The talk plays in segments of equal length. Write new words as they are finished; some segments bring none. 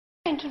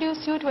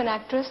Introduce you to an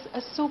actress,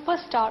 a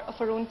superstar of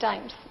her own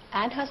times,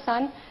 and her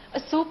son, a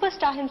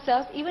superstar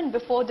himself even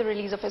before the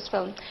release of his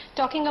film.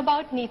 Talking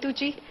about Neetu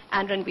ji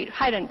and Ranbir.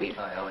 Hi Ranbir.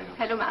 Hi, how are you?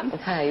 Hello ma'am.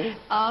 Hi.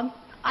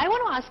 I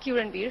want to ask you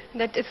Ranbir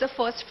that it's the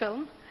first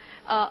film,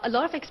 a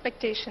lot of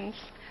expectations,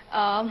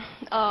 a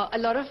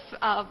lot of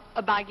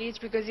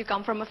baggage because you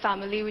come from a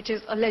family which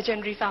is a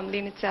legendary family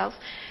in itself.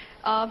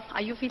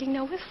 Are you feeling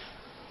nervous?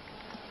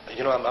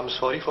 You know, I'm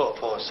sorry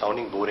for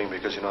sounding boring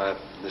because, you know,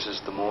 this is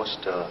the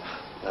most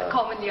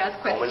Commonly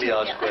asked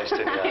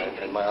question.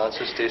 Yeah. And my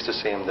answer stays the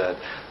same, that,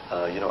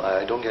 you know,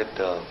 I don't get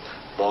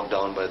bogged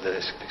down by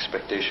the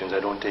expectations. I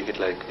don't take it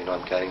like, you know,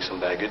 I'm carrying some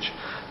baggage.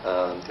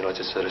 You know, it's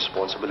just a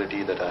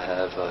responsibility that I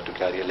have to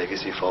carry a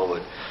legacy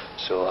forward.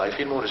 So I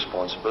feel more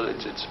responsible.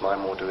 It's my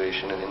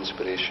motivation and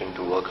inspiration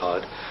to work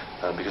hard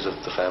because of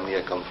the family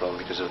I come from,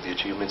 because of the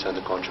achievements and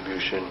the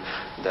contribution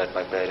that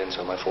my parents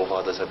or my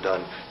forefathers have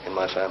done in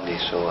my family.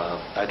 So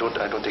I don't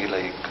take it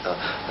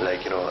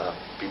like you know,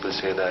 people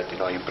say that, you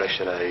know, are you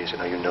pressurized, you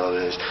know, you're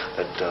nervous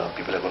that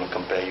people are going to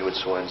compare you with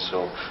so and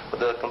so. But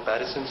the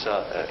comparisons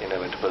are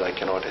inevitable. I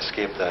cannot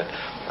escape that.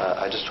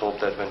 I just hope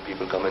that when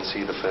people come and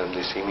see the film,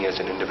 they see me as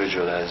an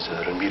individual, as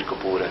Ranbir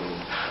Kapoor, and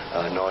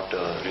not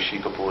Rishi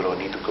Kapoor or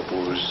Neetu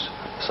Kapoor's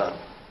son.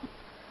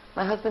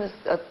 My husband is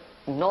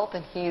north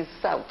and he is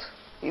south.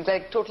 He's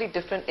like totally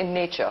different in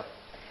nature.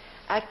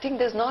 Acting,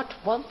 there's not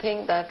one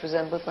thing that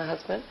resembles my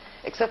husband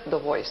except the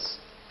voice.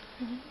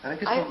 And I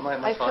guess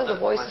my father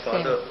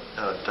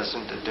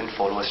didn't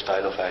follow a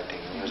style of acting.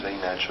 He was very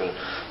natural.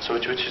 So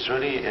which is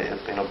really,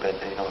 you know,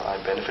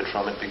 I benefit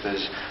from it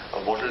because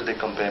what will they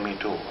compare me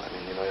to? I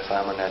mean, you know, if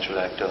I'm a natural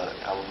actor,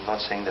 I'm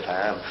not saying that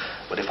I am,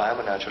 but if I am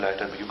a natural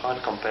actor, you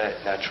can't compare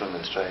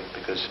naturalness, right?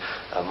 Because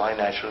my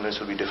naturalness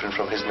will be different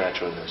from his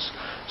naturalness.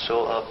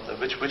 So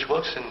which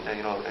works in,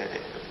 you know, it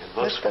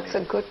works for me.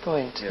 That's a good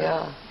point.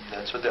 Yeah.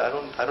 So I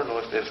don't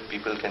know if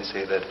people can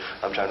say that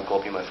I'm trying to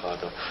copy my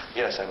father.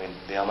 Yes, I mean,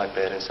 they are my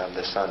parents, I'm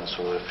their son,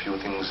 so a few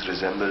things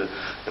resemble,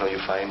 you know, you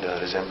find a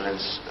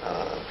resemblance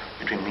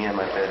between me and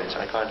my parents.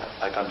 I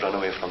can't run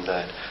away from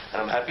that.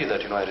 And I'm happy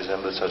that, you know, I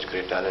resemble such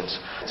great talents.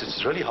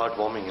 It's really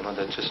heartwarming, you know,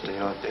 that just, you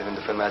know, even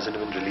the film hasn't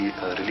even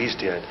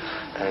released yet,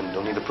 and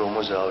only the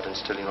promos are out, and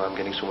still, you know, I'm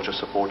getting so much of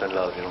support and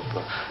love, you know.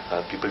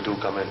 People do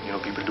come and, you know,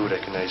 people do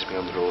recognize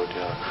me on the road,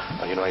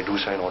 yeah. You know, I do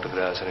sign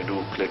autographs and I do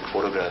click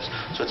photographs.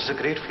 So it's a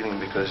great feeling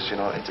because, you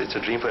know, it's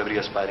a dream for every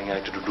aspiring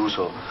actor to do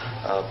so.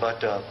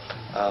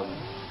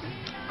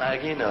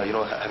 Again, you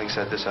know, having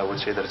said this, I would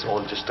say that it's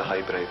all just a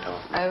hype right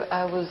now.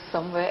 I was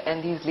somewhere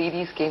and these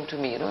ladies came to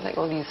me, you know, like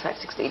all these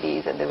 5-6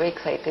 ladies, and they were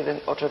excited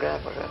and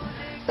autograph. So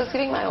I was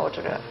giving my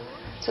autograph.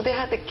 So they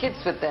had the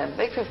kids with them,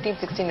 like 15,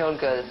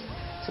 16-year-old girls.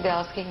 So they're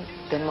asking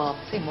their mom,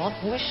 say, Mom,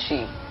 who is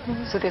she?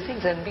 So they're saying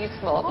Ranbir's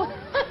mom.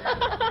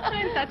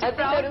 Such a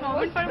proud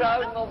moment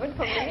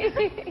for me.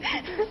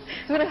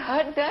 So when I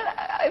heard that,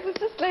 I was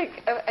just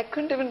like, I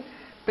couldn't even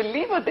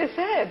believe what they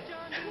said.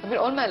 I mean,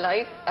 all my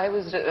life, I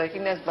was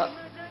recognized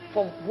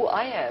for who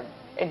I am.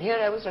 And here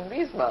I was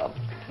Ranbir's mom,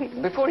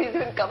 before he's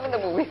even come in the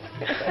movie.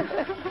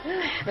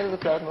 That was a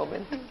proud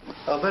moment.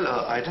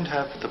 I didn't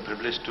have the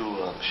privilege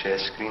to share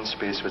screen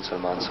space with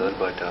Salman sir,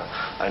 but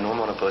I know him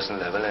on a personal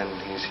level, and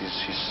he's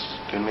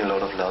given me a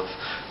lot of love.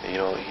 You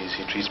know,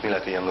 he treats me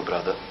like a younger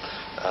brother.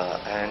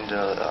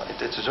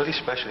 It's really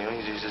special, you know,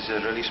 he's a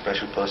really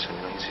special person,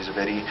 you know, he's a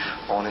very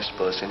honest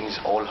person, he's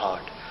all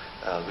heart,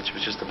 which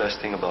is the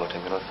best thing about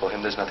him, you know. For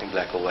him there's nothing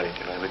black or white,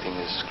 you know, everything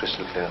is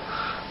crystal clear.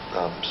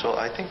 So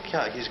I think,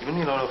 yeah, he's given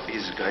me a lot of,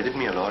 he's guided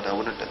me a lot. I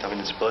mean,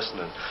 it's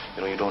personal,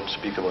 you know, you don't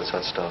speak about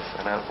such stuff,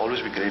 and I'll always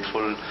be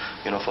grateful,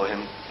 you know, for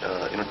him,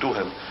 you know, to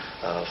him,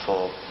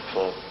 for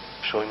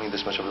showing me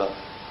this much of love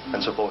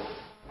and support.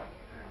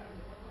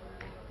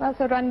 Well,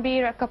 so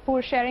Ranbir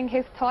Kapoor sharing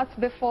his thoughts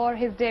before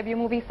his debut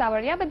movie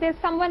Savarya, but there's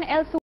someone else who